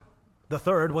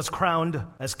III was crowned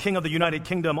as King of the United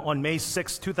Kingdom on May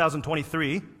 6,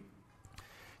 2023.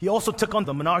 He also took on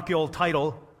the monarchical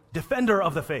title, Defender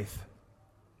of the Faith,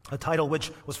 a title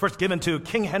which was first given to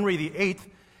King Henry VIII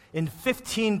in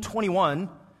 1521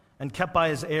 and kept by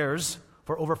his heirs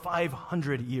for over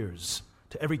 500 years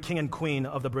to every king and queen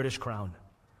of the British crown.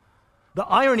 The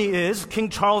irony is, King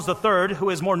Charles III, who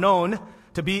is more known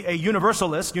to be a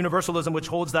universalist, universalism which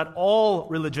holds that all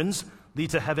religions lead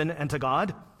to heaven and to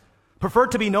God,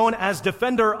 preferred to be known as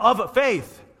Defender of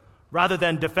Faith rather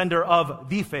than Defender of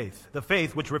the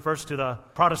faith which refers to the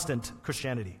Protestant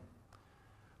Christianity.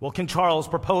 Well, King Charles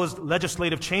proposed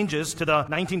legislative changes to the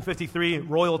 1953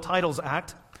 Royal Titles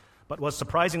Act, but was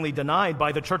surprisingly denied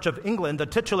by the Church of England, the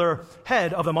titular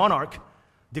head of the monarch,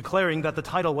 declaring that the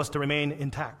title was to remain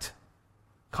intact.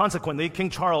 Consequently, King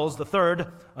Charles III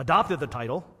adopted the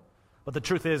title, but the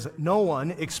truth is no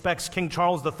one expects King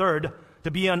Charles III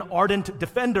to be an ardent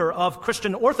defender of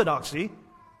Christian orthodoxy,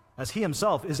 as he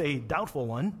himself is a doubtful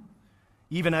one.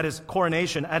 Even at his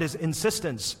coronation, at his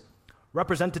insistence,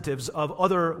 representatives of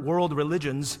other world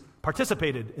religions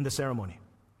participated in the ceremony.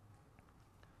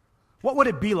 What would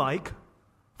it be like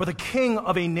for the king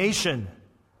of a nation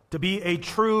to be a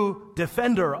true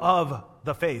defender of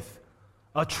the faith,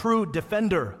 a true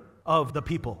defender of the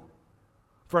people?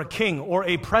 For a king or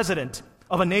a president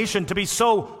of a nation to be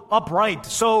so upright,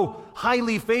 so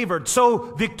highly favored,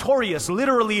 so victorious,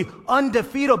 literally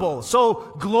undefeatable,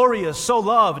 so glorious, so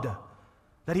loved,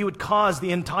 that he would cause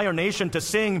the entire nation to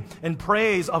sing in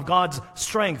praise of God's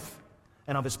strength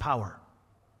and of his power.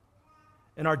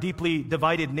 In our deeply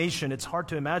divided nation, it's hard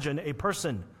to imagine a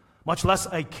person, much less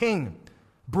a king,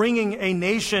 bringing a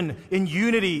nation in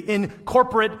unity, in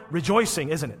corporate rejoicing,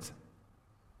 isn't it?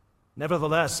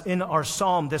 Nevertheless, in our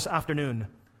psalm this afternoon,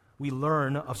 we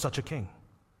learn of such a king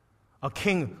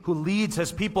who leads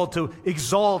his people to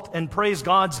exalt and praise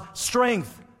God's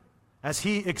strength as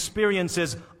he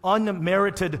experiences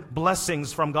unmerited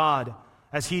blessings from God,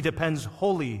 as he depends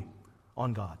wholly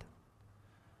on God.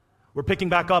 We're picking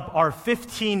back up our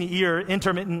 15-year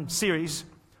intermittent series,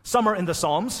 Summer in the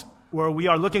Psalms, where we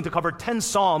are looking to cover 10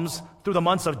 Psalms through the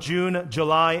months of June,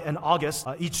 July, and August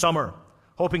each summer,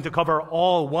 hoping to cover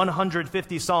all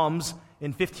 150 Psalms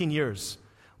in 15 years.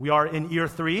 We are in year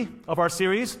 3 of our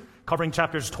series, covering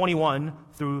chapters 21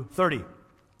 through 30.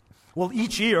 Well,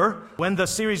 each year, when the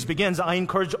series begins, I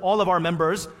encourage all of our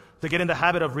members to get in the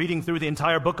habit of reading through the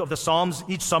entire book of the Psalms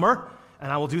each summer,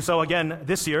 and I will do so again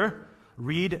this year.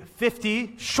 Read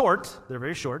 50 short, they're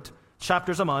very short,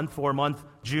 chapters a month for month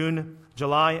June,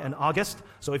 July, and August.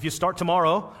 So if you start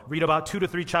tomorrow, read about 2 to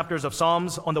 3 chapters of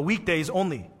Psalms on the weekdays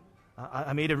only.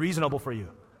 I made it reasonable for you.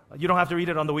 You don't have to read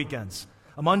it on the weekends.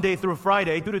 A Monday through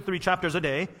Friday, 2 to 3 chapters a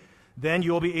day, then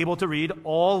you will be able to read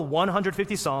all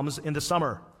 150 Psalms in the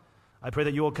summer. I pray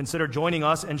that you will consider joining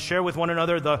us and share with one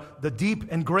another the deep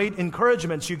and great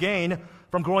encouragements you gain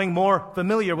from growing more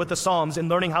familiar with the Psalms and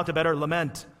learning how to better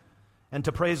lament and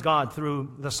to praise God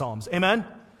through the Psalms. Amen?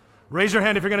 Raise your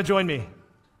hand if you're going to join me.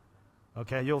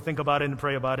 Okay, you'll think about it and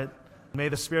pray about it. May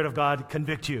the Spirit of God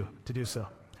convict you to do so.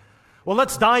 Well,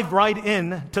 let's dive right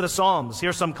in to the Psalms.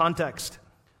 Here's some context.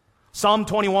 Psalm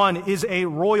 21 is a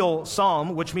royal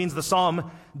psalm, which means the psalm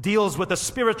deals with the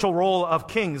spiritual role of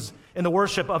kings in the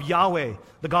worship of Yahweh,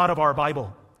 the God of our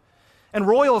Bible. And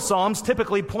royal psalms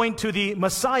typically point to the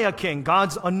Messiah king,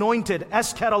 God's anointed,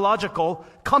 eschatological,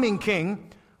 coming king,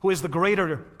 who is the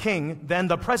greater king than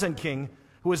the present king,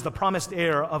 who is the promised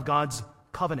heir of God's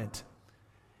covenant.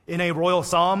 In a royal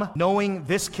psalm, knowing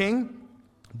this king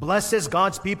blesses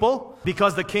God's people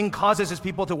because the king causes his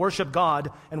people to worship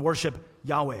God and worship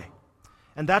Yahweh.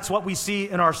 And that's what we see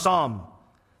in our psalm,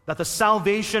 that the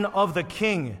salvation of the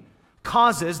king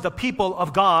causes the people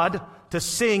of God to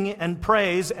sing and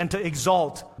praise and to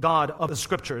exalt God of the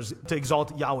scriptures, to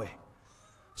exalt Yahweh.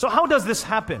 So how does this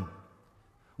happen?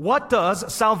 What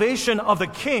does salvation of the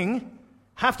king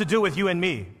have to do with you and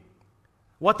me?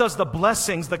 What does the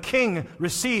blessings the king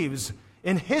receives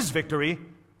in his victory,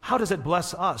 how does it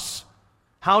bless us?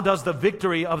 How does the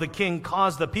victory of the king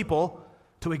cause the people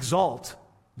to exalt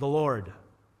the Lord?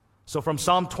 So from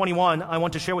Psalm 21, I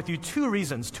want to share with you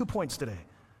 2 points today,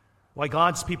 why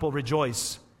God's people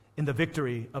rejoice in the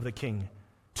victory of the king.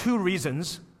 2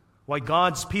 reasons why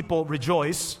God's people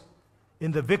rejoice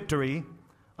in the victory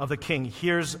of the king.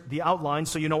 Here's the outline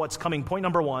so you know what's coming. Point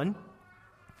number 1,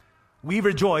 we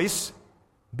rejoice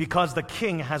because the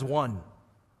king has won,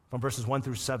 from verses 1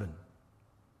 through 7.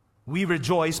 We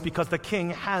rejoice because the king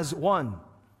has won,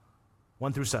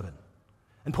 1 through 7.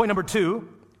 And point number 2,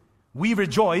 we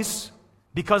rejoice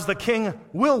because the king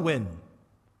will win,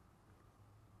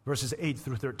 verses 8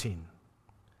 through 13.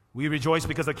 We rejoice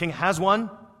because the King has won.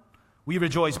 We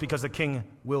rejoice because the King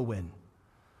will win.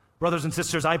 Brothers and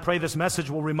sisters, I pray this message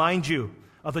will remind you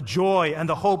of the joy and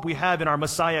the hope we have in our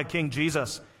Messiah, King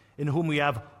Jesus, in whom we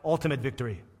have ultimate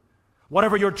victory.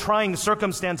 Whatever your trying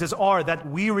circumstances are that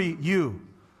weary you,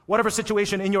 whatever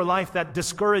situation in your life that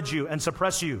discourage you and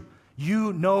suppress you,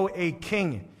 you know a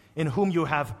King in whom you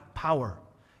have power.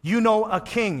 You know a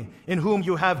King in whom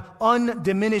you have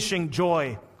undiminishing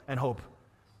joy and hope.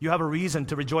 You have a reason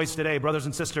to rejoice today, brothers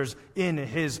and sisters, in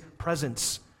His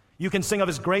presence. You can sing of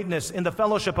His greatness in the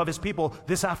fellowship of His people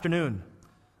this afternoon.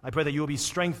 I pray that you will be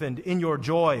strengthened in your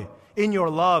joy, in your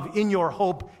love, in your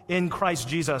hope in Christ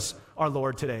Jesus our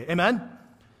Lord today. Amen?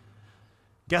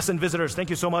 Guests and visitors, thank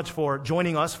you so much for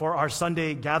joining us for our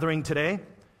Sunday gathering today.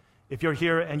 If you're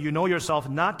here and you know yourself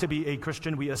not to be a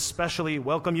Christian, we especially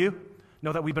welcome you.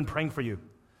 Know that we've been praying for you.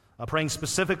 Praying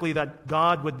specifically that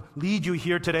God would lead you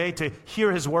here today to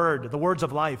hear His word, the words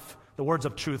of life, the words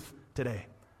of truth today.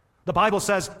 The Bible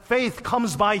says faith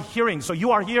comes by hearing. So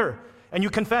you are here and you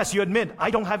confess, you admit,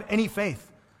 I don't have any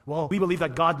faith. Well, we believe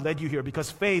that God led you here because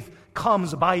faith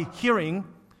comes by hearing,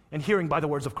 and hearing by the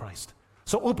words of Christ.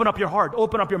 So open up your heart,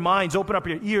 open up your minds, open up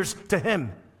your ears to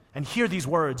Him and hear these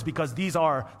words, because these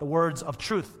are the words of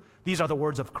truth. These are the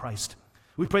words of Christ.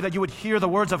 We pray that you would hear the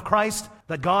words of Christ,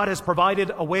 that God has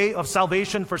provided a way of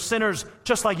salvation for sinners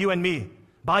just like you and me,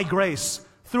 by grace,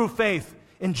 through faith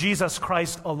in Jesus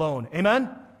Christ alone. Amen?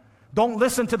 Don't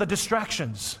listen to the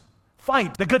distractions.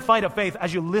 Fight the good fight of faith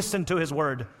as you listen to His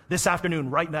word this afternoon,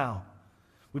 right now.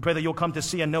 We pray that you'll come to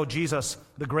see and know Jesus,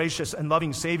 the gracious and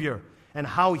loving Savior, and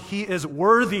how He is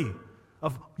worthy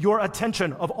of your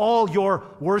attention, of all your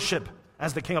worship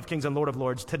as the King of Kings and Lord of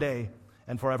Lords today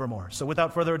and forevermore. So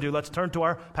without further ado, let's turn to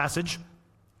our passage,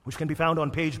 which can be found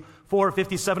on page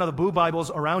 457 of the blue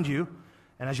Bibles around you.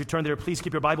 And as you turn there, please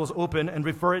keep your Bibles open and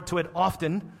refer to it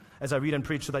often as I read and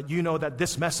preach, so that you know that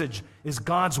this message is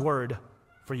God's word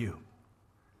for you.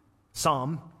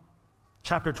 Psalm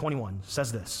chapter 21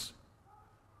 says this: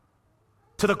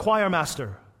 To the choir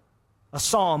master, a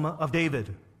psalm of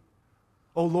David.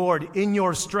 O Lord, in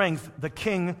your strength the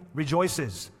King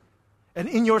rejoices, and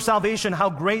in your salvation how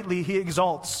greatly he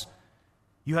exalts.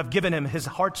 You have given him his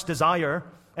heart's desire,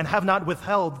 and have not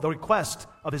withheld the request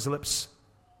of his lips.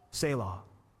 Selah.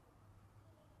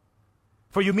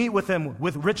 For you meet with him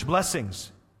with rich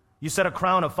blessings. You set a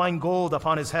crown of fine gold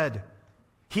upon his head.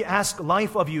 He asked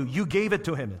life of you. You gave it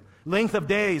to him. Length of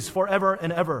days forever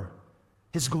and ever.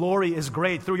 His glory is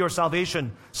great through your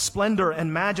salvation. Splendor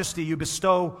and majesty you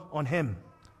bestow on him.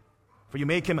 For you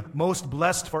make him most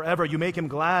blessed forever. You make him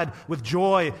glad with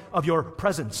joy of your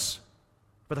presence.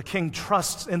 For the king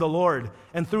trusts in the Lord,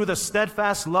 and through the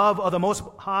steadfast love of the Most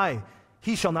High,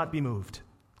 he shall not be moved.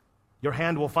 Your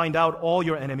hand will find out all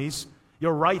your enemies.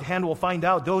 Your right hand will find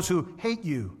out those who hate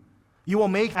you. You will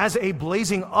make as a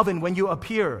blazing oven when you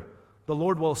appear. The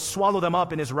Lord will swallow them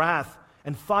up in his wrath,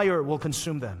 and fire will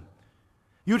consume them.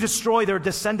 You destroy their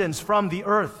descendants from the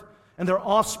earth, and their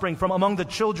offspring from among the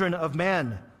children of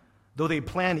man. Though they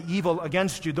plan evil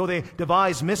against you, though they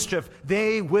devise mischief,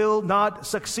 they will not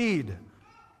succeed.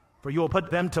 For you will put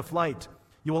them to flight.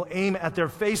 You will aim at their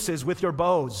faces with your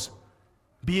bows.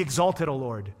 Be exalted, O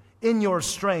Lord. In your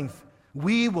strength,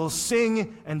 we will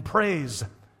sing and praise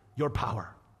your power.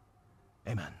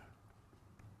 Amen.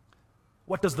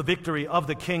 What does the victory of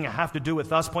the King have to do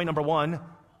with us? Point number one,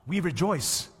 we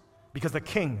rejoice because the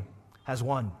King has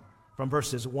won, from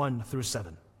verses 1 through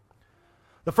 7.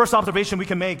 The first observation we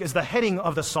can make is the heading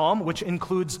of the psalm, which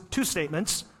includes two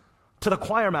statements. To the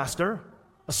choir master,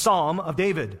 a psalm of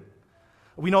David.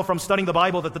 We know from studying the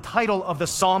Bible that the title of the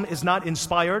psalm is not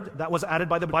inspired. That was added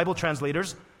by the Bible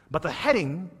translators. But the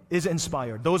heading is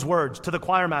inspired. Those words, to the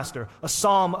choir master, a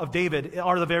psalm of David,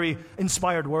 are the very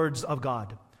inspired words of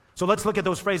God. So let's look at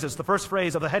those phrases. The first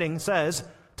phrase of the heading says,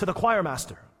 to the choir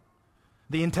master.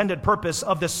 The intended purpose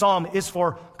of this psalm is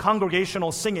for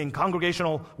congregational singing,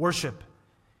 congregational worship.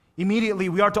 Immediately,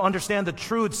 we are to understand the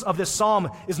truths of this psalm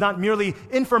is not merely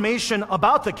information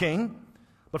about the king,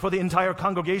 but for the entire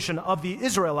congregation of the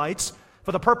Israelites,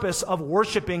 for the purpose of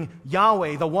worshiping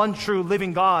Yahweh, the one true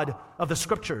living God of the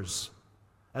Scriptures.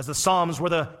 As the Psalms were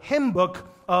the hymn book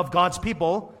of God's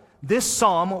people, this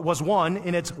psalm was one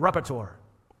in its repertoire.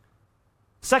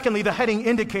 Secondly, the heading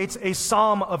indicates a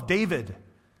psalm of David,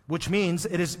 which means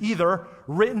it is either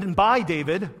written by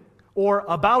David or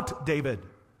about David.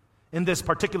 In this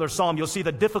particular psalm, you'll see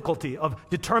the difficulty of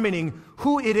determining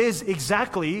who it is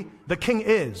exactly the king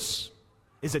is.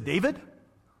 Is it David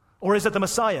or is it the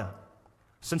Messiah?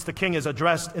 Since the king is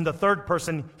addressed in the third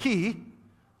person, he,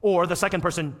 or the second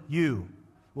person, you.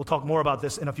 We'll talk more about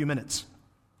this in a few minutes.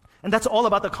 And that's all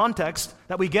about the context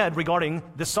that we get regarding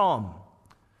this psalm.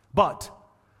 But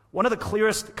one of the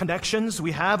clearest connections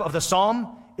we have of the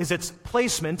psalm is its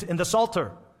placement in the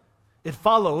Psalter. It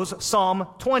follows Psalm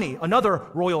 20, another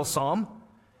royal psalm,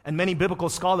 and many biblical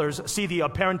scholars see the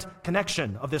apparent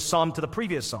connection of this psalm to the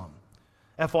previous psalm.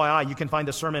 FYI, you can find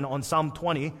the sermon on Psalm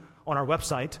 20 on our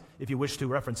website if you wish to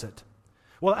reference it.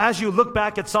 Well, as you look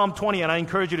back at Psalm 20, and I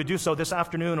encourage you to do so this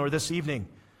afternoon or this evening,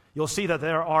 you'll see that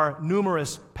there are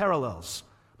numerous parallels.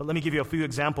 But let me give you a few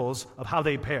examples of how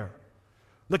they pair.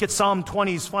 Look at Psalm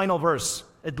 20's final verse.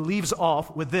 It leaves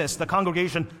off with this, the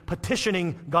congregation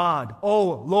petitioning God, "O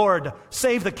Lord,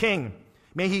 save the king.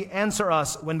 May he answer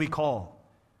us when we call."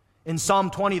 In Psalm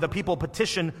 20, the people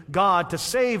petition God to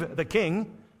save the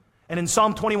king. And in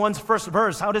Psalm 21's first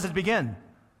verse, how does it begin?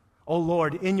 "O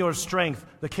Lord, in your strength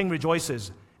the king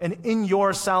rejoices, and in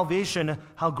your salvation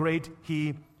how great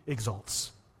he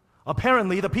exalts."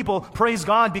 Apparently, the people praise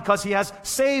God because he has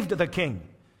saved the king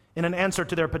in an answer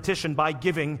to their petition by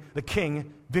giving the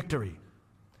king victory.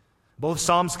 Both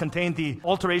psalms contain the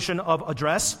alteration of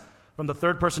address from the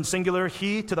third person singular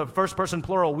he to the first person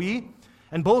plural we,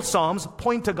 and both psalms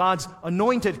point to God's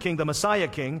anointed king, the Messiah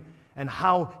king, and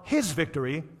how his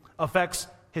victory affects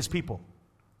his people.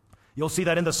 You'll see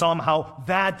that in the psalm how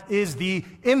that is the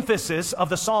emphasis of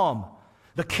the psalm.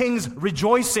 The king's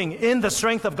rejoicing in the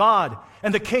strength of God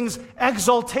and the king's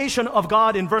exaltation of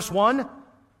God in verse 1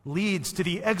 leads to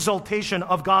the exaltation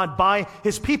of God by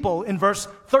his people in verse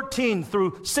 13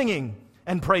 through singing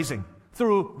and praising,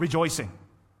 through rejoicing.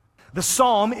 The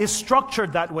psalm is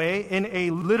structured that way in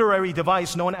a literary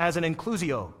device known as an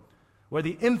inclusio, where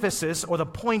the emphasis or the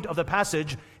point of the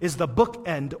passage is the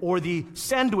bookend or the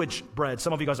sandwich bread.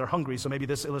 Some of you guys are hungry, so maybe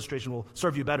this illustration will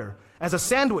serve you better. As a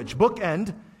sandwich,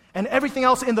 bookend, and everything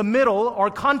else in the middle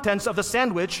are contents of the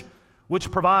sandwich,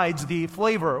 which provides the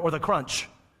flavor or the crunch,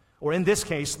 or in this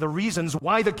case, the reasons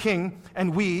why the king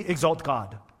and we exalt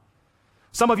God.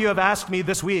 Some of you have asked me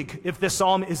this week if this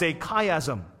psalm is a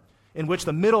chiasm, in which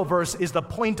the middle verse is the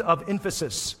point of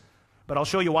emphasis. But I'll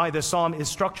show you why this psalm is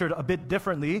structured a bit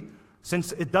differently,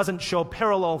 since it doesn't show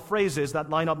parallel phrases that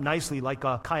line up nicely like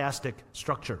a chiastic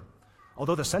structure.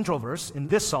 Although the central verse in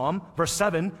this psalm, verse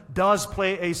 7, does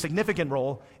play a significant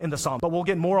role in the psalm. But we'll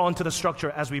get more onto the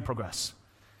structure as we progress.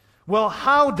 Well,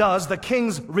 how does the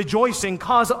king's rejoicing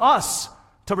cause us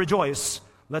to rejoice?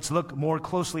 Let's look more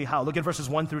closely how. Look at verses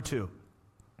 1 through 2.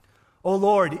 "O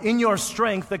Lord, in your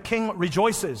strength the king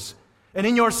rejoices, and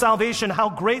in your salvation how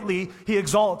greatly he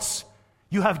exalts.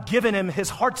 You have given him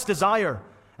his heart's desire,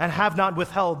 and have not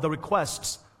withheld the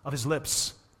requests of his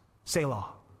lips." Selah.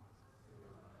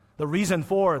 The reason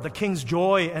for the king's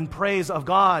joy and praise of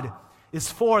God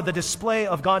is for the display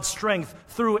of God's strength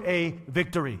through a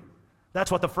victory.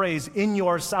 That's what the phrase, "in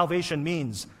your salvation,"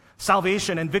 means.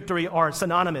 Salvation and victory are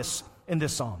synonymous in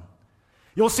this psalm.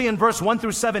 You'll see in verse 1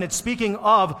 through 7, it's speaking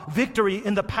of victory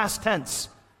in the past tense.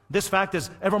 This fact is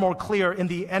ever more clear in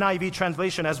the NIV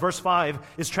translation as verse 5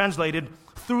 is translated,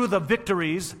 "through the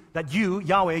victories that you,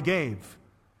 Yahweh, gave."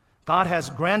 God has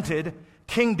granted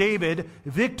King David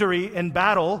victory in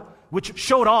battle, which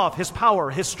showed off his power,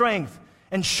 his strength,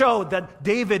 and showed that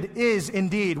David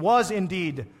was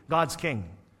indeed God's king.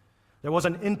 There was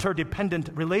an interdependent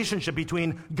relationship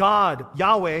between God,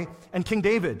 Yahweh, and King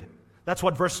David. That's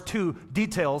what verse 2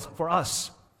 details for us.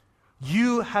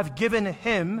 "You have given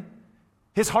him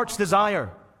his heart's desire,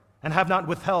 and have not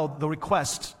withheld the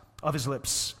request of his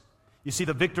lips." You see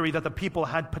the victory that the people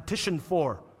had petitioned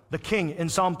for, the king in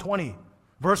Psalm 20.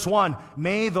 Verse 1,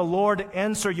 "May the Lord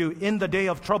answer you in the day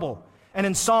of trouble." And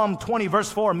in Psalm 20,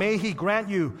 verse 4, "May he grant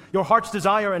you your heart's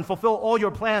desire and fulfill all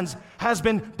your plans," has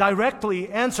been directly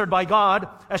answered by God,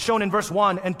 as shown in verse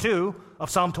 1 and 2 of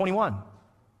Psalm 21.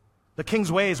 The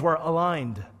king's ways were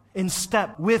aligned in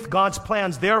step with God's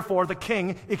plans. Therefore, the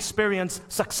king experienced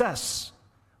success.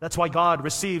 That's why God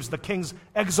receives the king's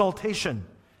exaltation.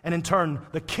 And in turn,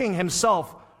 the king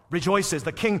himself rejoices.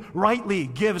 The king rightly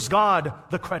gives God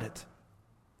the credit.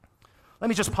 Let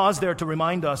me just pause there to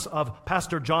remind us of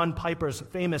Pastor John Piper's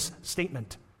famous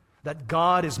statement that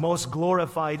God is most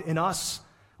glorified in us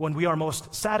when we are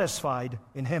most satisfied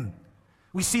in him.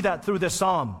 We see that through this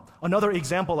psalm, another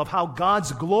example of how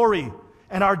God's glory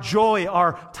and our joy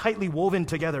are tightly woven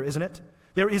together, isn't it?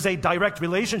 There is a direct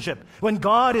relationship. When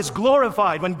God is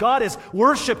glorified, when God is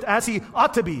worshiped as he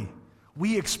ought to be,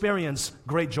 we experience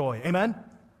great joy. Amen?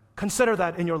 Consider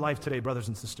that in your life today, brothers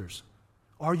and sisters.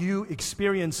 Are you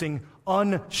experiencing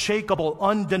unshakable,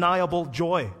 undeniable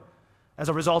joy as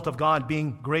a result of God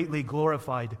being greatly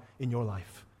glorified in your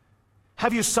life?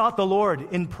 Have you sought the Lord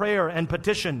in prayer and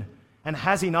petition, and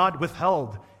has he not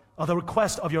withheld of the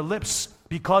request of your lips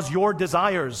because your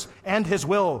desires and His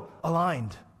will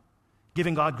aligned,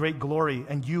 giving God great glory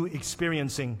and you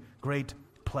experiencing great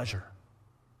pleasure.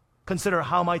 Consider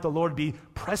how might the Lord be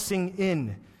pressing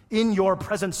in your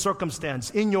present circumstance,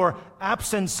 in your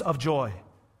absence of joy,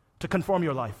 to conform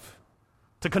your life,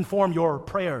 to conform your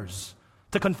prayers,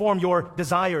 to conform your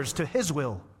desires to His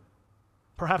will.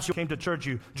 Perhaps you came to church,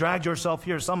 you dragged yourself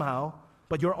here somehow,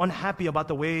 but you're unhappy about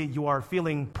the way you are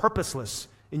feeling purposeless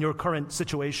in your current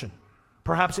situation,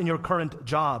 perhaps in your current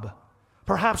job.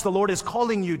 Perhaps the Lord is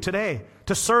calling you today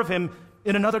to serve Him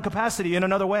in another capacity, in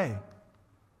another way.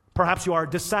 Perhaps you are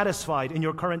dissatisfied in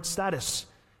your current status,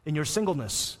 in your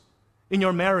singleness, in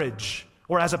your marriage,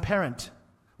 or as a parent.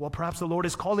 Well, perhaps the Lord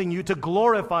is calling you to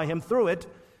glorify Him through it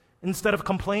instead of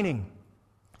complaining,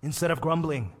 instead of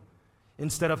grumbling,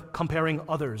 instead of comparing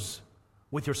others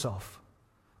with yourself.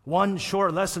 One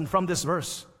sure lesson from this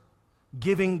verse: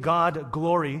 giving God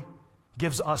glory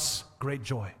gives us great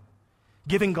joy.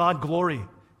 Giving God glory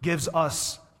gives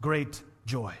us great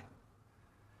joy.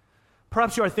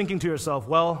 Perhaps you are thinking to yourself,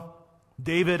 well,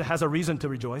 David has a reason to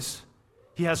rejoice.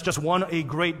 He has just won a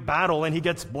great battle and he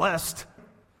gets blessed.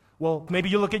 Well, maybe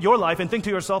you look at your life and think to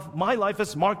yourself, my life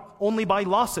is marked only by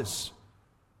losses.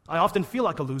 I often feel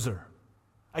like a loser.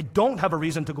 I don't have a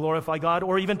reason to glorify God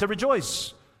or even to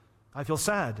rejoice. I feel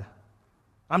sad.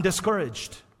 I'm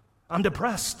discouraged. I'm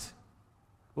depressed.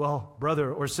 Well,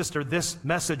 brother or sister, this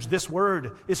message, this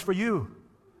word is for you.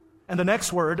 And the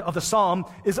next word of the psalm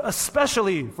is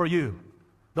especially for you.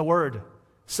 The word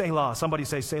Selah. Somebody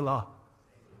say Selah.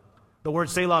 The word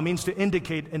Selah means to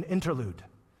indicate an interlude.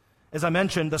 As I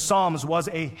mentioned, the Psalms was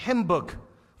a hymn book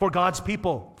for God's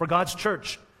people, for God's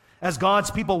church. As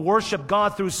God's people worship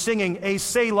God through singing, a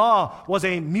Selah was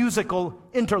a musical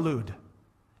interlude,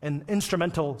 an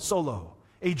instrumental solo,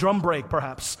 a drum break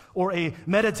perhaps, or a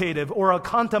meditative or a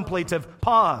contemplative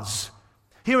pause.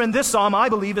 Here in this psalm, I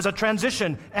believe, is a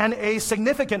transition and a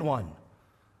significant one.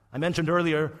 I mentioned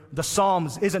earlier, the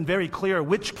Psalms isn't very clear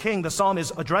which king the psalm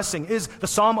is addressing. Is the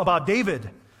psalm about David,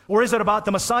 or is it about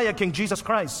the Messiah, King Jesus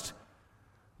Christ?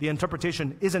 The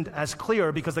interpretation isn't as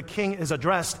clear because the king is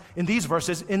addressed in these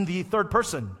verses in the third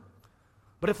person.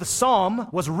 But if the psalm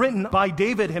was written by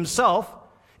David himself,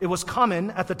 it was common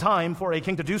at the time for a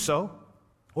king to do so.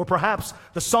 Or perhaps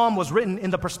the psalm was written in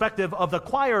the perspective of the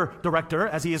choir director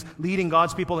as he is leading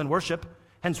God's people in worship,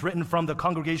 hence written from the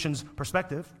congregation's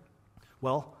perspective.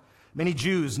 Well, many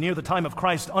Jews near the time of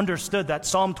Christ understood that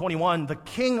Psalm 21, the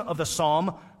king of the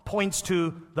psalm, points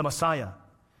to the Messiah.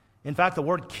 In fact, the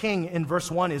word king in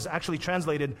verse 1 is actually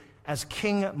translated as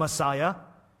King Messiah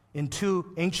in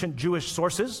two ancient Jewish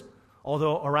sources,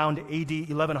 although around AD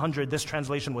 1100 this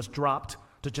translation was dropped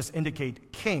to just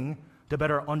indicate king to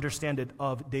better understand it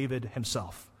of David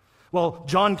himself. Well,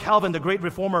 John Calvin, the great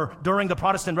reformer during the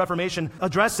Protestant Reformation,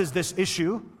 addresses this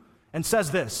issue and says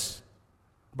this: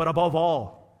 but above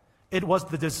all, it was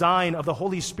the design of the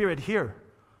Holy Spirit here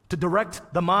to direct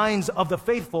the minds of the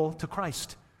faithful to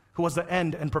Christ, who was the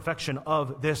end and perfection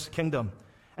of this kingdom,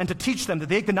 and to teach them that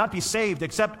they could not be saved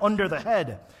except under the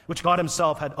head, which God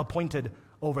himself had appointed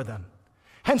over them.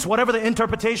 Hence, whatever the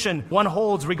interpretation one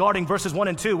holds regarding verses 1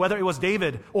 and 2, whether it was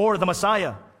David or the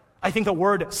Messiah, I think the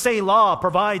word Selah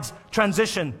provides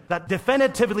transition that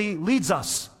definitively leads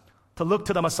us to look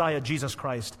to the Messiah, Jesus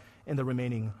Christ, in the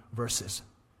remaining verses.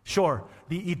 Sure,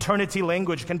 the eternity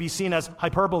language can be seen as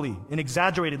hyperbole, an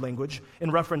exaggerated language in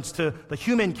reference to the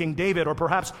human King David, or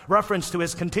perhaps reference to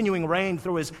his continuing reign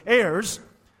through his heirs.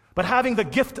 But having the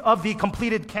gift of the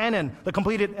completed canon, the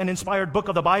completed and inspired book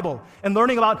of the Bible, and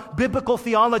learning about biblical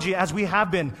theology as we have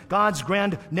been, God's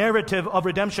grand narrative of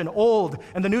redemption, Old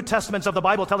and the New Testaments of the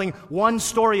Bible telling one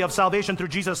story of salvation through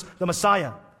Jesus the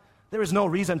Messiah, there is no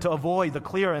reason to avoid the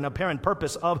clear and apparent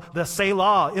purpose of the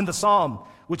Selah in the psalm,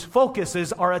 which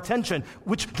focuses our attention,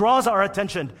 which draws our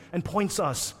attention and points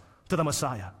us to the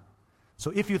Messiah.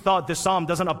 So if you thought this psalm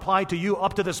doesn't apply to you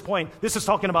up to this point, this is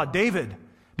talking about David.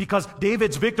 Because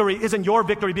David's victory isn't your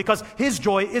victory, because his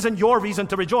joy isn't your reason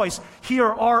to rejoice. Here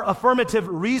are affirmative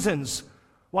reasons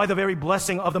why the very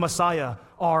blessing of the Messiah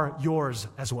are yours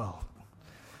as well.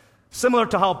 Similar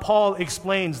to how Paul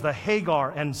explains the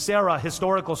Hagar and Sarah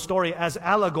historical story as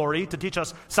allegory to teach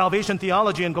us salvation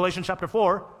theology in Galatians chapter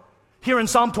 4, here in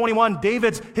Psalm 21,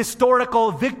 David's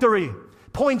historical victory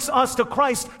points us to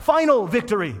Christ's final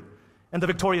victory and the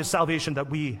victorious salvation that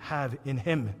we have in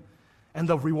him. And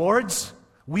the rewards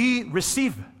we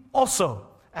receive also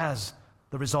as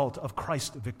the result of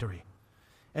Christ's victory.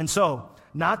 And so,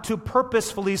 not to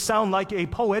purposefully sound like a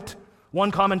poet,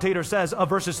 one commentator says of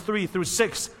verses 3 through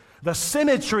 6, the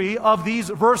symmetry of these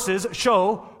verses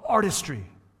show artistry.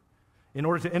 in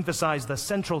order to emphasize the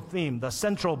central theme, the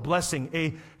central blessing,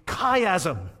 a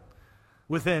chiasm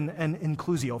within an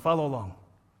inclusio. Follow along.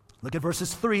 Look at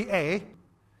verses 3a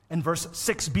and verse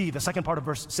 6b, the second part of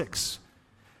verse 6.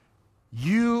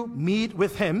 You meet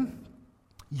with him,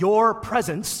 your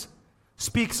presence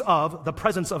speaks of the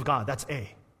presence of God. That's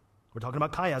A. We're talking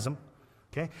about chiasm.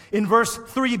 Okay? In verse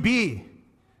 3b,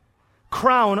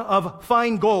 crown of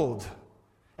fine gold.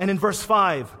 And in verse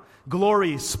 5,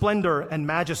 glory, splendor, and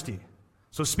majesty.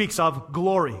 So speaks of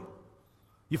glory.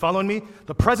 You following me?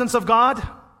 The presence of God,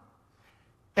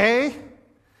 A,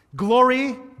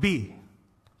 glory, B.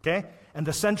 Okay? And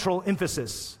the central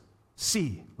emphasis,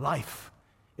 C, life,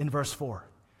 in verse 4.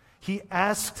 He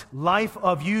asked life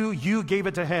of you, you gave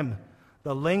it to him,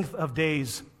 the length of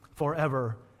days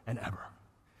forever and ever.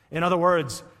 In other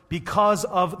words, because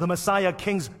of the Messiah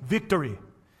King's victory,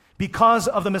 because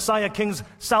of the Messiah King's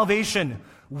salvation,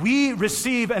 we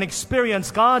receive and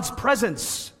experience God's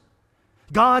presence,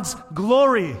 God's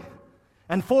glory,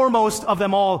 and foremost of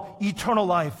them all, eternal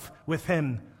life with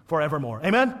him forevermore.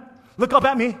 Amen? Look up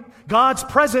at me. God's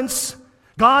presence,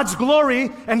 God's glory,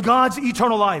 and God's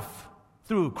eternal life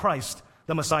through Christ,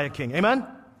 the Messiah King. Amen?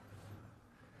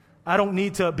 I don't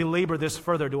need to belabor this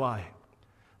further, do I?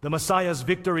 The Messiah's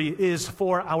victory is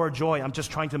for our joy. I'm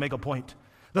just trying to make a point.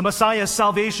 The Messiah's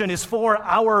salvation is for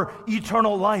our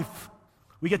eternal life.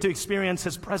 We get to experience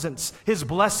his presence, his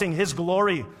blessing, his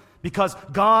glory, because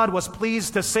God was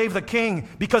pleased to save the king,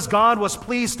 because God was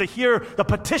pleased to hear the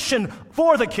petition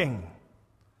for the king.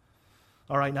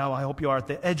 All right, now I hope you are at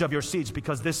the edge of your seats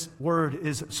because this word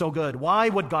is so good. Why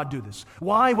would God do this?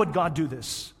 Why would God do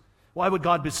this? Why would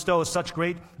God bestow such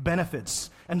great benefits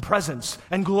and presence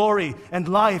and glory and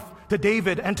life to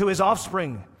David and to his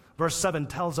offspring? Verse 7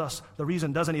 tells us the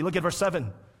reason, doesn't he? Look at verse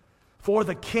 7. For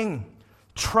the king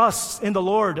trusts in the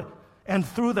Lord, and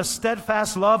through the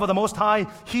steadfast love of the Most High,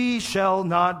 he shall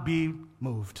not be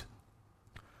moved.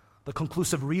 The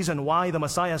conclusive reason why the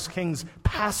Messiah's King's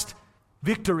past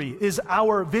victory is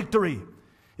our victory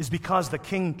is because the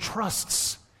king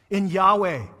trusts in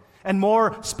Yahweh. And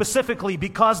more specifically,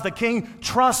 because the king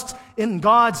trusts in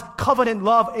God's covenant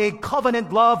love, a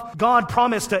covenant love God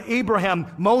promised to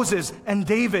Abraham, Moses, and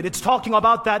David. It's talking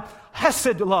about that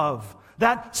Hesed love,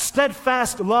 that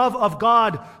steadfast love of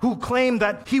God who claimed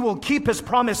that he will keep his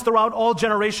promise throughout all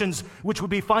generations, which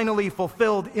would be finally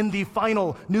fulfilled in the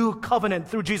final new covenant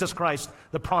through Jesus Christ,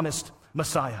 the promised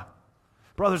Messiah.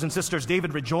 Brothers and sisters,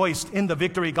 David rejoiced in the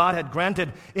victory God had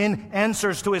granted in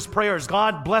answers to his prayers.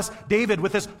 God blessed David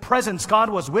with his presence. God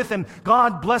was with him.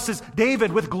 God blesses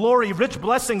David with glory, rich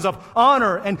blessings of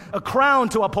honor, and a crown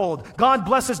to uphold. God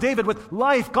blesses David with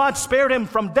life. God spared him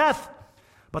from death.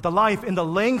 But the life in the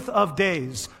length of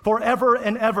days, forever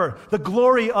and ever, the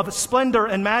glory of splendor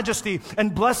and majesty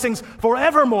and blessings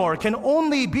forevermore can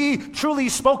only be truly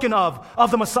spoken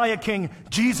of the Messiah King,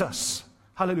 Jesus.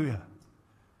 Hallelujah.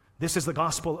 This is the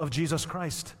gospel of Jesus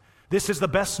Christ. This is the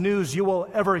best news you will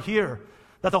ever hear,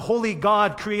 that the holy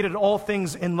God created all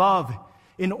things in love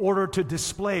in order to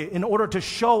display, in order to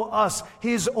show us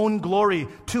his own glory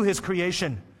to his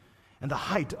creation. And the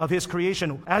height of his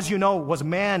creation, as you know, was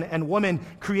man and woman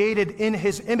created in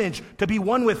his image to be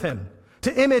one with him,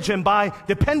 to image him by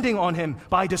depending on him,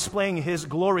 by displaying his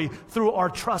glory through our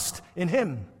trust in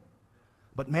him.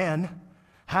 But man,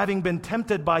 having been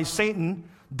tempted by Satan,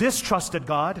 distrusted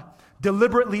God,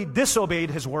 deliberately disobeyed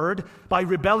his word by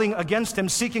rebelling against him,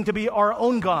 seeking to be our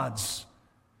own gods.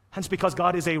 Hence, because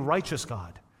God is a righteous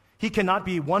God, he cannot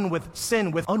be one with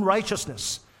sin, with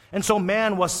unrighteousness. And so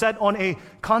man was set on a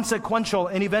consequential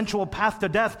and eventual path to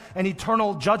death and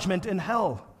eternal judgment in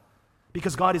hell.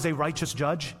 Because God is a righteous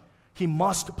judge, he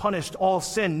must punish all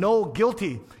sin. No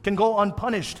guilty can go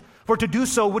unpunished, for to do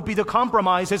so would be to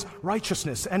compromise his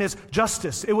righteousness and his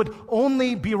justice. It would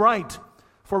only be right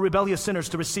for rebellious sinners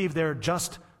to receive their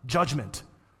just judgment.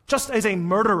 Just as a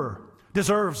murderer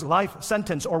deserves life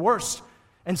sentence or worse,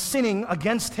 and sinning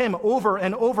against him over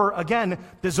and over again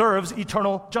deserves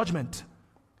eternal judgment.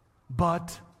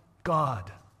 But God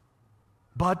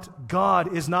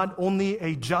is not only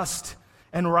a just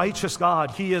and righteous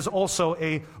God, he is also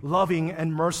a loving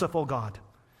and merciful God.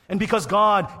 And because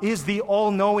God is the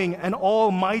all-knowing and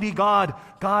almighty God,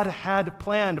 God had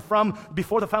planned from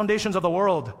before the foundations of the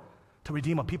world to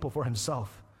redeem a people for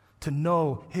himself, to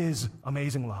know his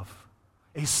amazing love,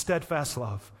 a steadfast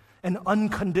love, an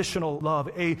unconditional love,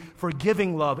 a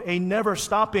forgiving love, a never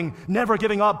stopping, never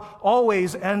giving up,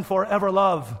 always and forever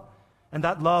love. And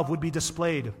that love would be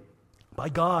displayed by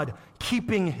God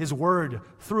keeping his word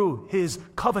through his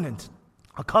covenant.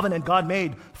 A covenant God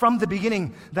made from the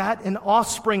beginning that an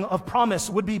offspring of promise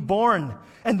would be born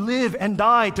and live and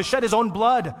die to shed his own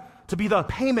blood to be the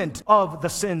payment of the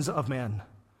sins of man.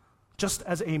 Just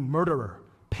as a murderer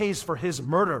pays for his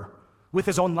murder with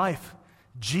his own life,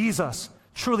 Jesus,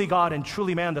 truly God and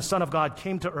truly man, the Son of God,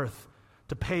 came to earth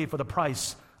to pay for the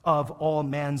price of all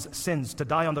man's sins, to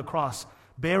die on the cross,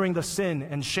 bearing the sin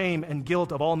and shame and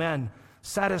guilt of all men,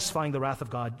 satisfying the wrath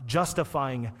of God,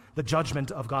 justifying the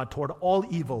judgment of God toward all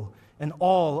evil and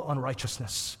all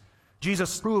unrighteousness.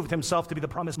 Jesus proved himself to be the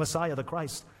promised Messiah, the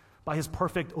Christ, by his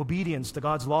perfect obedience to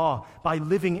God's law, by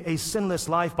living a sinless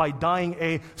life, by dying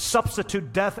a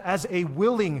substitute death as a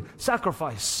willing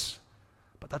sacrifice.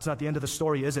 But that's not the end of the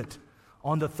story, is it?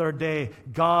 On the third day,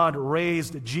 God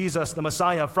raised Jesus, the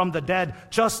Messiah, from the dead,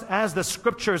 just as the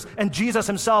Scriptures and Jesus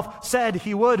himself said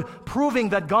he would, proving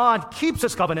that God keeps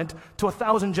his covenant to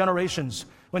 1,000 generations,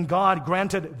 when God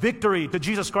granted victory to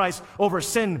Jesus Christ over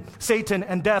sin, Satan,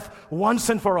 and death once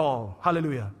and for all.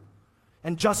 Hallelujah.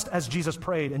 And just as Jesus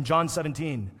prayed in John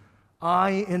 17,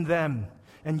 I in them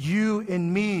and you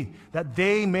in me, that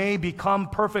they may become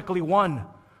perfectly one,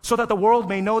 so that the world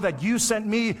may know that you sent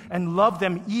me and loved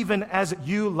them even as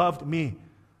you loved me.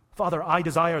 Father, I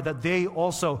desire that they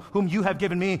also, whom you have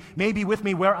given me, may be with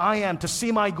me where I am, to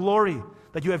see my glory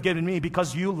that you have given me,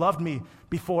 because you loved me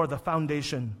before the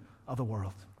foundation of the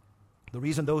world. The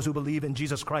reason those who believe in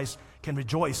Jesus Christ can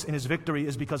rejoice in his victory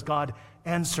is because God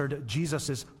answered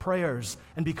Jesus' prayers,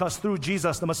 and because through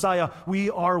Jesus, the Messiah, we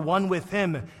are one with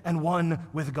him and one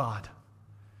with God.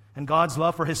 And God's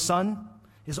love for his Son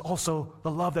is also the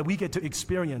love that we get to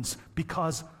experience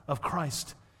because of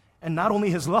Christ. And not only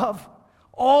his love,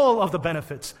 all of the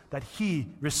benefits that he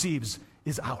receives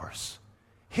is ours.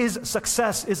 His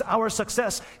success is our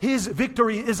success. His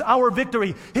victory is our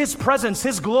victory. His presence,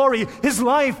 his glory, his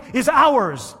life is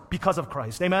ours because of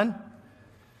Christ. Amen?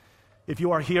 If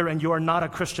you are here and you are not a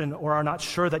Christian or are not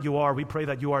sure that you are, we pray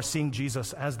that you are seeing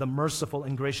Jesus as the merciful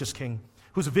and gracious King,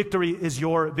 whose victory is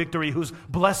your victory, whose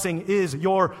blessing is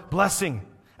your blessing.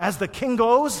 As the king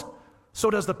goes, so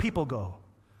does the people go.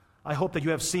 I hope that you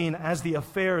have seen, as the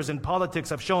affairs in politics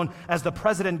have shown, as the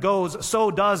president goes, so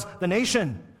does the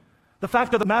nation. The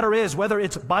fact of the matter is, whether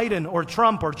it's Biden or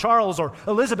Trump or Charles or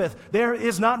Elizabeth, there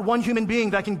is not one human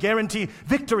being that can guarantee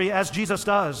victory as Jesus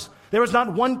does. There is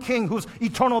not one king whose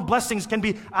eternal blessings can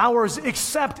be ours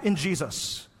except in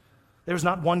Jesus. There is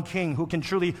not one king who can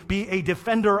truly be a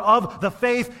defender of the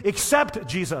faith except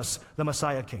Jesus, the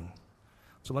Messiah King.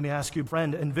 So let me ask you,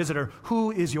 friend and visitor,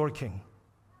 who is your king?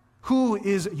 Who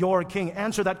is your king?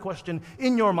 Answer that question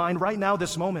in your mind right now,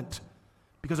 this moment.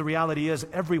 Because the reality is,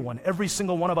 every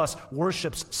single one of us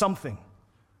worships something.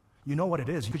 You know what it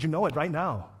is, because you know it right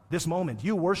now, this moment.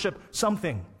 You worship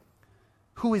something.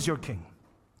 Who is your king?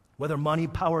 Whether money,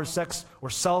 power, sex,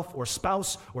 or self, or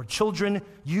spouse, or children,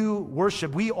 you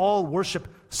worship. We all worship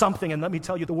something. And let me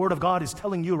tell you, the Word of God is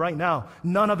telling you right now,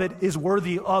 none of it is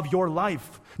worthy of your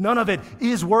life. None of it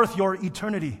is worth your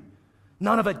eternity.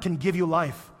 None of it can give you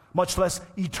life, much less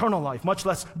eternal life, much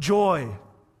less joy.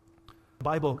 The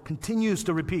Bible continues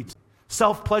to repeat,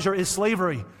 self-pleasure is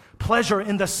slavery. Pleasure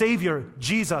in the Savior,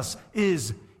 Jesus,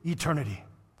 is eternity.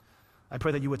 I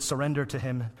pray that you would surrender to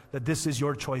him, that this is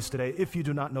your choice today if you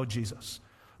do not know Jesus.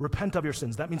 Repent of your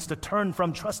sins. That means to turn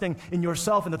from trusting in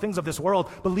yourself and the things of this world.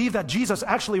 Believe that Jesus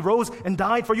actually rose and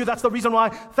died for you. That's the reason why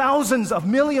thousands of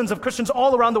millions of Christians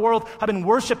all around the world have been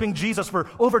worshiping Jesus for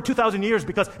over 2,000 years,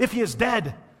 because if he is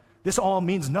dead, this all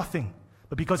means nothing.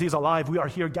 But because he's alive, we are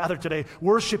here gathered today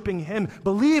worshiping him.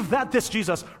 Believe that this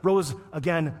Jesus rose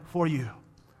again for you.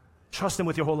 Trust him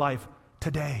with your whole life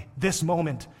today, this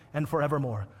moment, and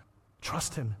forevermore.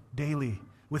 Trust him daily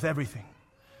with everything.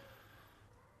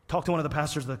 Talk to one of the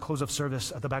pastors at the close of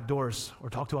service at the back doors, or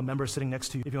talk to a member sitting next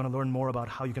to you if you want to learn more about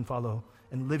how you can follow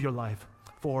and live your life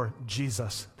for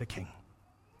Jesus the King.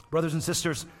 Brothers and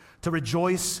sisters, to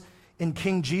rejoice in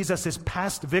King Jesus'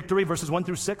 past victory, verses 1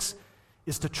 through 6,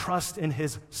 is to trust in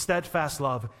his steadfast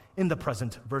love in the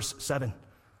present, verse 7.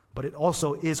 But it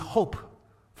also is hope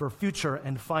for future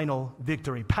and final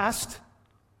victory. Past,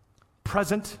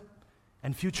 present,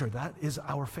 and future. That is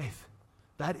our faith.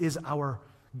 That is our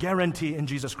guarantee in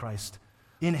Jesus Christ.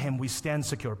 In him we stand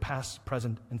secure, past,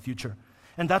 present, and future.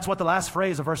 And that's what the last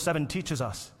phrase of verse 7 teaches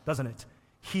us, doesn't it?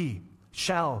 He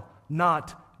shall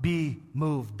not be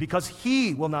moved. Because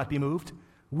he will not be moved,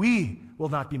 we will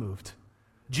not be moved.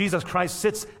 Jesus Christ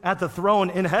sits at the throne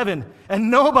in heaven,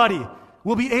 and nobody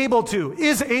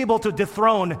is able to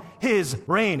dethrone his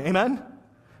reign. Amen?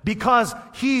 Because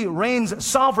he reigns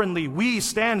sovereignly, we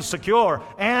stand secure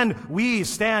and we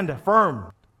stand firm.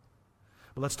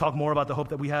 But let's talk more about the hope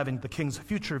that we have in the king's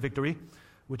future victory,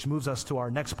 which moves us to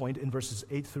our next point in verses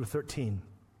 8 through 13.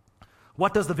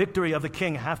 What does the victory of the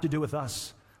king have to do with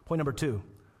us? Point number 2,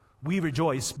 we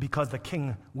rejoice because the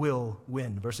king will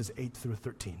win, verses 8 through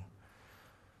 13.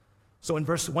 So in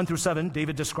verse 1 through 7,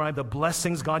 David described the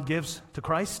blessings God gives to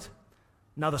Christ.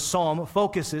 Now the psalm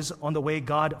focuses on the way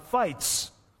God fights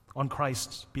on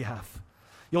Christ's behalf.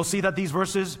 You'll see that these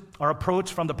verses are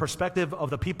approached from the perspective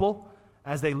of the people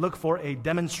as they look for a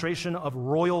demonstration of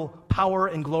royal power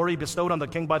and glory bestowed on the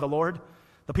king by the Lord.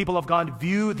 The people of God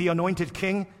view the anointed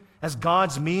king as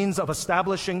God's means of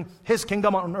establishing his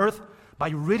kingdom on earth by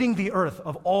ridding the earth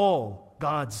of all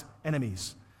God's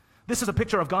enemies. This is a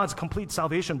picture of God's complete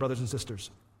salvation, brothers and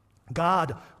sisters.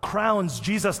 God crowns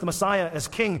Jesus the Messiah as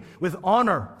king with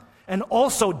honor and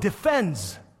also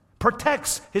defends,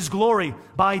 protects his glory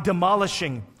by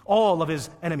demolishing all of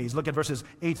his enemies. Look at verses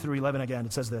 8 through 11 again.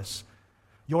 It says this: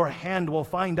 your hand will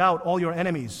find out all your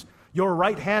enemies. Your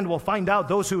right hand will find out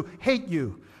those who hate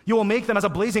you. You will make them as a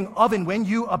blazing oven when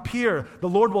you appear. The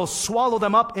Lord will swallow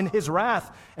them up in his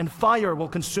wrath, and fire will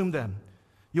consume them.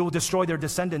 You will destroy their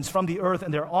descendants from the earth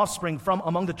and their offspring from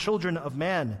among the children of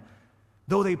man.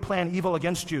 Though they plan evil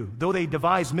against you, though they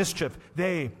devise mischief,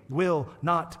 they will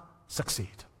not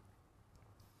succeed.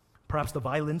 Perhaps the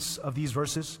violence of these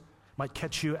verses might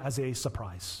catch you as a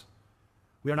surprise.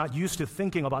 We are not used to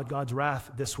thinking about God's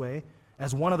wrath this way,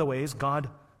 as one of the ways God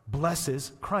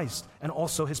blesses Christ and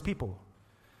also his people.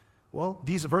 Well,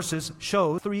 these verses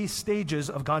show 3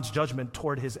 stages of God's judgment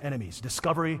toward his enemies: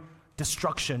 discovery,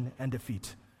 destruction, and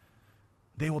defeat.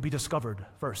 They will be discovered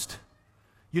first.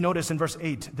 You notice in verse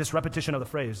 8 this repetition of the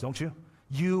phrase, don't you?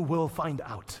 You will find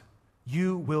out.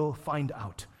 You will find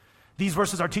out. These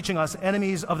verses are teaching us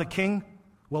enemies of the king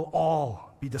will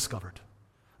all be discovered.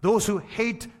 Those who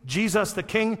hate Jesus the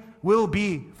king will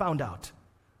be found out.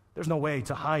 There's no way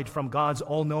to hide from God's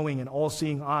all-knowing and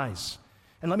all-seeing eyes.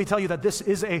 And let me tell you that this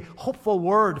is a hopeful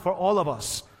word for all of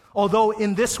us. Although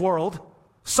in this world,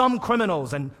 some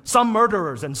criminals and some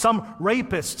murderers and some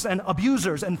rapists and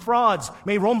abusers and frauds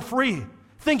may roam free,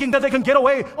 thinking that they can get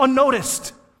away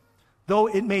unnoticed. Though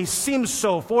it may seem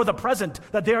so for the present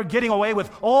that they are getting away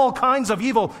with all kinds of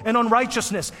evil and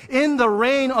unrighteousness, in the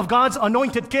reign of God's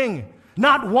anointed king,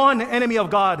 not one enemy of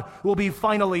God will be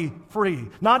finally free.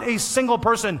 Not a single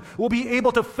person will be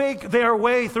able to fake their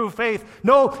way through faith.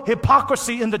 No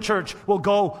hypocrisy in the church will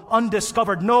go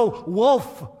undiscovered. No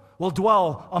wolf will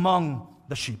dwell among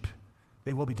the sheep.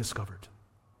 They will be discovered.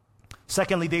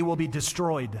 Secondly, they will be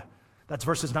destroyed. That's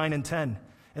verses 9 and 10.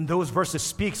 And those verses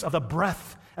speaks of the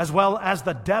breadth as well as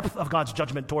the depth of God's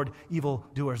judgment toward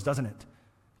evildoers, doesn't it?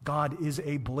 God is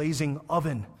a blazing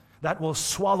oven that will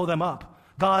swallow them up.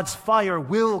 God's fire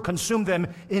will consume them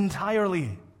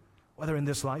entirely, whether in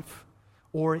this life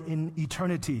or in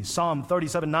eternity. Psalm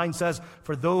 37:9 says,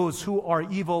 for those who are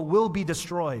evil will be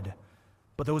destroyed,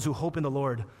 but those who hope in the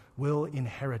Lord will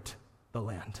inherit the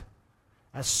land.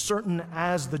 As certain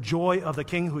as the joy of the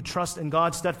king who trusts in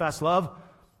God's steadfast love,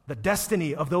 the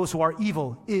destiny of those who are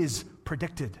evil is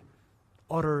predicted.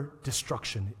 Utter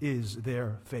destruction is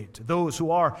their fate. Those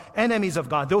who are enemies of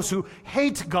God, those who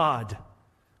hate God,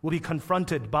 will be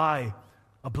confronted by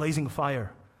a blazing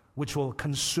fire which will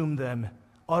consume them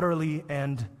utterly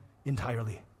and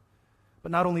entirely.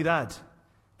 But not only that,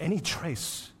 any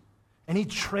trace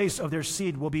of their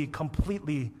seed will be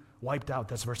completely wiped out.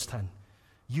 That's verse 10.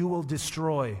 You will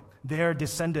destroy their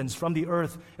descendants from the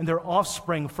earth and their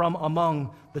offspring from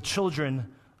among the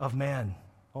children of man.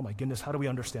 Oh my goodness, how do we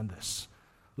understand this?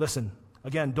 Listen,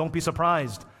 again, don't be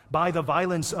surprised by the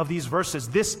violence of these verses.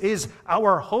 This is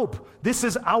our hope. This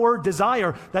is our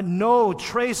desire that no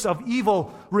trace of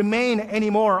evil remain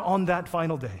anymore on that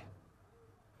final day.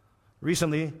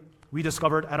 Recently, we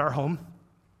discovered at our home,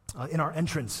 in our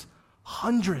entrance,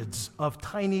 hundreds of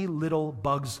tiny little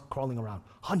bugs crawling around.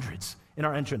 Hundreds in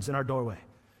our entrance, in our doorway.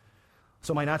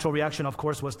 So my natural reaction, of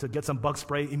course, was to get some bug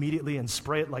spray immediately and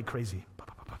spray it like crazy.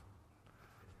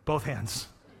 Both hands.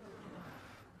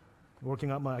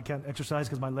 I can't exercise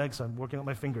because my legs, I'm working out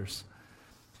my fingers.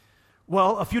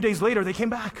 Well, a few days later, they came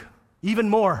back. Even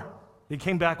more. They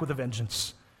came back with a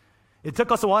vengeance. It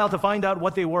took us a while to find out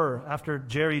what they were. After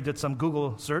Jerry did some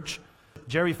Google search,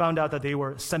 Jerry found out that they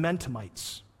were cement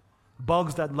mites.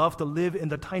 Bugs that love to live in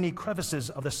the tiny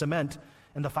crevices of the cement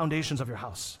and the foundations of your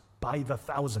house by the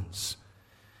thousands.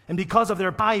 And because of their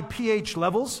high pH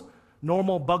levels,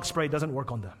 normal bug spray doesn't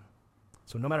work on them.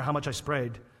 So no matter how much I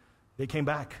sprayed, they came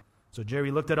back. So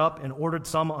Jerry looked it up and ordered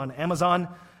some on Amazon.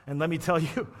 And let me tell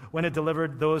you, when it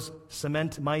delivered, those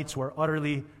cement mites were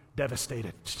utterly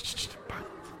devastated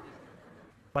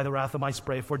by the wrath of my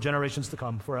spray for generations to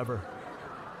come, forever.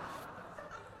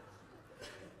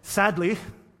 Sadly,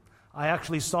 I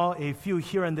actually saw a few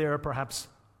here and there perhaps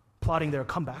plotting their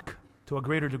comeback to a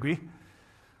greater degree.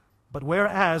 But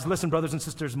whereas, listen, brothers and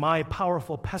sisters, my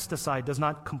powerful pesticide does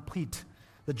not complete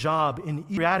the job in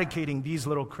eradicating these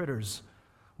little critters,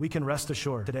 we can rest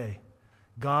assured today,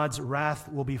 God's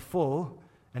wrath will be full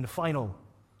and final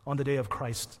on the day of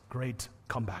Christ's great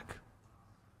comeback.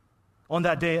 On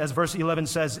that day, as verse 11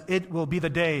 says, it will be the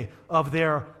day of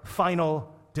their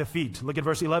final defeat. Look at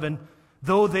verse 11.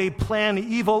 Though they plan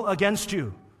evil against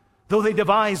you, though they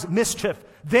devise mischief,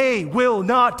 they will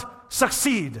not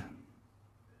succeed.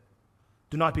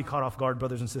 Do not be caught off guard,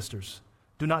 brothers and sisters.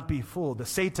 Do not be fooled.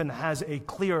 Satan has a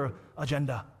clear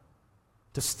agenda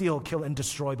to steal, kill, and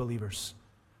destroy believers.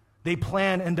 They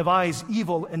plan and devise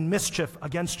evil and mischief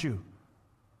against you.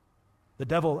 The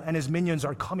devil and his minions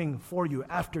are coming for you,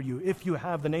 after you, if you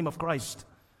have the name of Christ.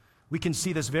 We can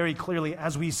see this very clearly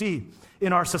as we see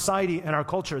in our society and our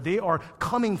culture. They are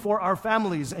coming for our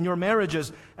families and your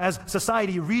marriages as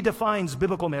society redefines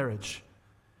biblical marriage.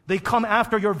 They come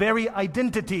after your very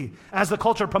identity as the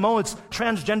culture promotes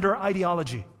transgender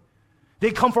ideology.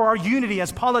 They come for our unity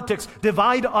as politics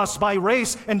divide us by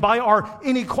race and by our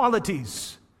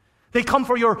inequalities. They come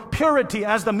for your purity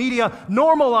as the media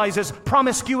normalizes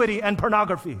promiscuity and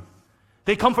pornography.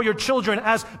 They come for your children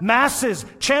as masses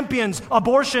champions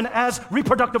abortion as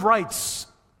reproductive rights.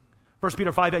 1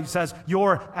 Peter 5:8 says,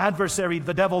 your adversary,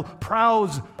 the devil,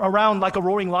 prowls around like a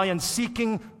roaring lion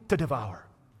seeking to devour.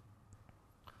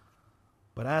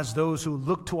 But as those who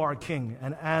look to our King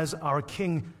and as our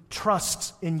King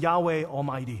trusts in Yahweh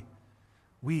Almighty,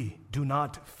 we do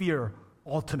not fear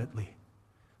ultimately.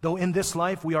 Though in this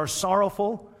life we are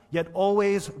sorrowful, yet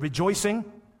always rejoicing,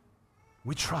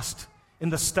 we trust in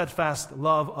the steadfast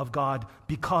love of God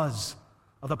because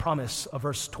of the promise of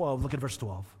verse 12. Look at verse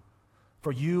 12.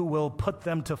 For you will put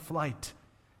them to flight.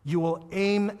 You will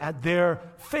aim at their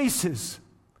faces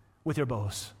with your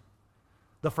bows.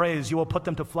 The phrase, you will put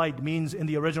them to flight, means in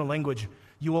the original language,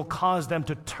 you will cause them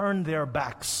to turn their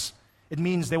backs. It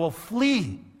means they will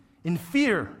flee in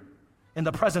fear in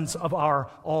the presence of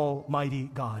our Almighty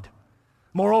God.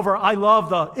 Moreover, I love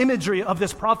the imagery of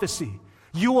this prophecy.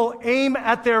 You will aim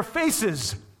at their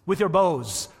faces with your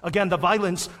bows. Again, the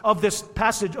violence of this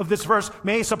passage, of this verse,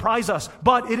 may surprise us,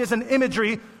 but it is an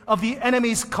imagery of the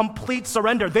enemy's complete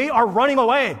surrender. They are running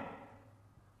away,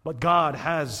 but God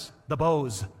has the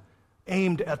bows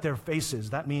aimed at their faces.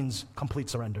 That means complete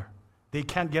surrender. They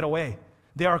can't get away.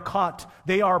 They are caught.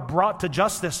 They are brought to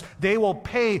justice. They will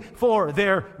pay for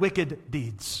their wicked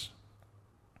deeds.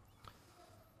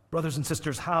 Brothers and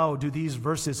sisters, how do these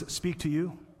verses speak to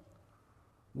you?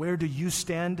 Where do you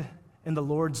stand in the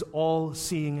Lord's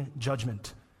all-seeing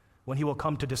judgment when he will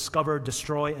come to discover,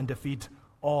 destroy, and defeat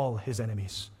all his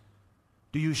enemies?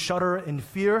 Do you shudder in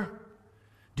fear?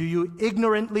 Do you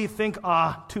ignorantly think,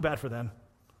 too bad for them?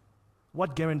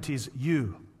 What guarantees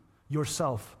you,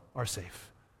 yourself, are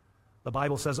safe? The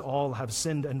Bible says all have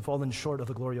sinned and fallen short of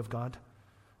the glory of God.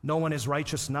 No one is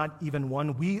righteous, not even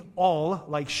one. We all,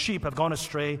 like sheep, have gone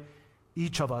astray,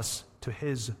 each of us to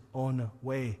his own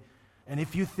way. And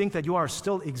if you think that you are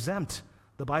still exempt,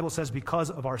 the Bible says because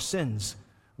of our sins,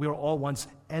 we are all once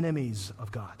enemies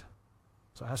of God.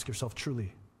 So ask yourself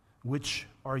truly, which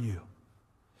are you?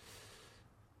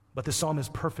 But this psalm is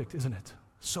perfect, isn't it?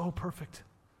 So perfect.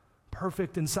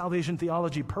 Perfect in salvation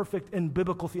theology, perfect in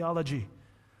biblical theology.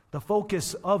 The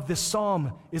focus of this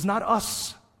psalm is not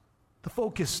us. The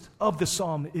focus of the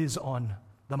psalm is on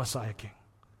the Messiah King.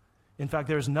 In fact,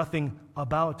 there is nothing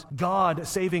about God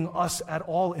saving us at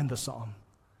all in the psalm.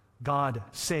 God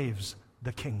saves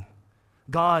the King.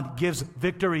 God gives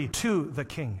victory to the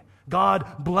King. God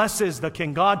blesses the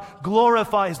King. God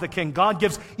glorifies the King. God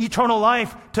gives eternal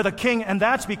life to the King. And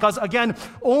that's because, again,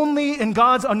 only in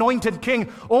God's anointed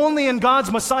King, only in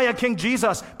God's Messiah King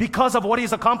Jesus, because of what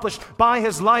he's accomplished by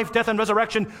his life, death, and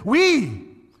resurrection, we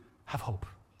have hope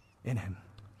in him.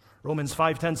 Romans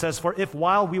 5:10 says, for if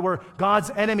while we were God's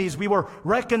enemies, we were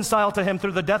reconciled to him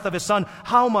through the death of his Son,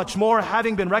 how much more,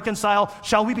 having been reconciled,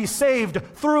 shall we be saved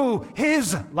through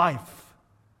his life?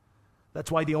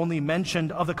 That's why the only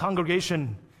mention of the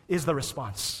congregation is the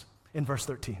response in verse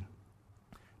 13.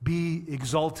 Be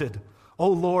exalted, O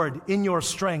Lord, in your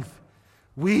strength.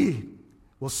 We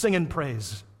will sing and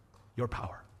praise your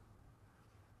power.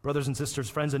 Brothers and sisters,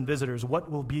 friends and visitors, what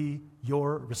will be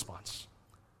your response?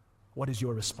 What is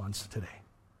your response today?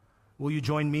 Will you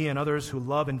join me and others who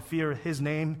love and fear his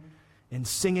name in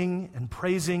singing and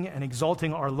praising and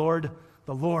exalting our Lord,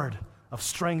 the Lord of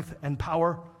strength and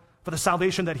power, for the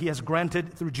salvation that he has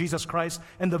granted through Jesus Christ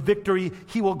and the victory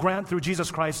he will grant through Jesus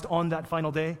Christ on that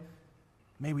final day?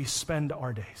 May we spend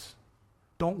our days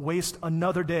Don't waste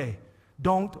another day.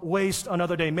 Don't waste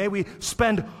another day. May we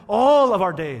spend all of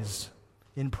our days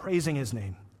in praising his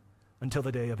name until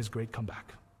the day of his great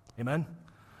comeback. Amen?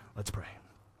 Let's pray.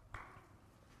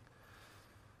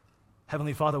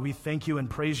 Heavenly Father, we thank you and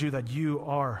praise you that you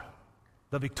are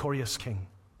the victorious King.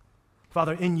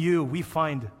 Father, in you we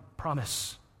find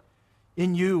promise.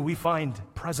 In you we find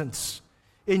presence.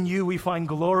 In you we find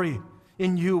glory.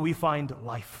 In you we find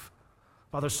life.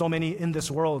 Father, so many in this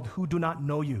world who do not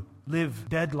know you live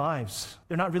dead lives.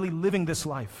 They're not really living this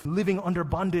life, living under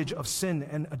bondage of sin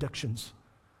and addictions.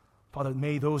 Father,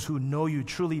 may those who know you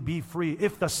truly be free.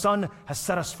 If the Son has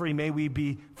set us free, may we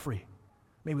be free.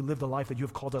 May we live the life that you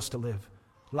have called us to live,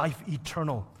 life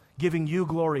eternal, giving you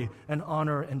glory and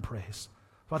honor and praise.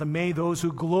 Father, may those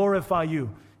who glorify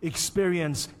you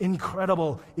experience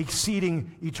incredible,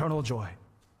 exceeding, eternal joy.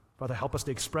 Father, help us to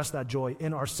express that joy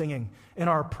in our singing, in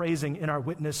our praising, in our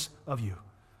witness of you.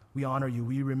 We honor you.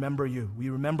 We remember you. We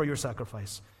remember your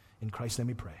sacrifice. In Christ's name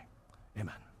we pray.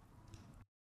 Amen.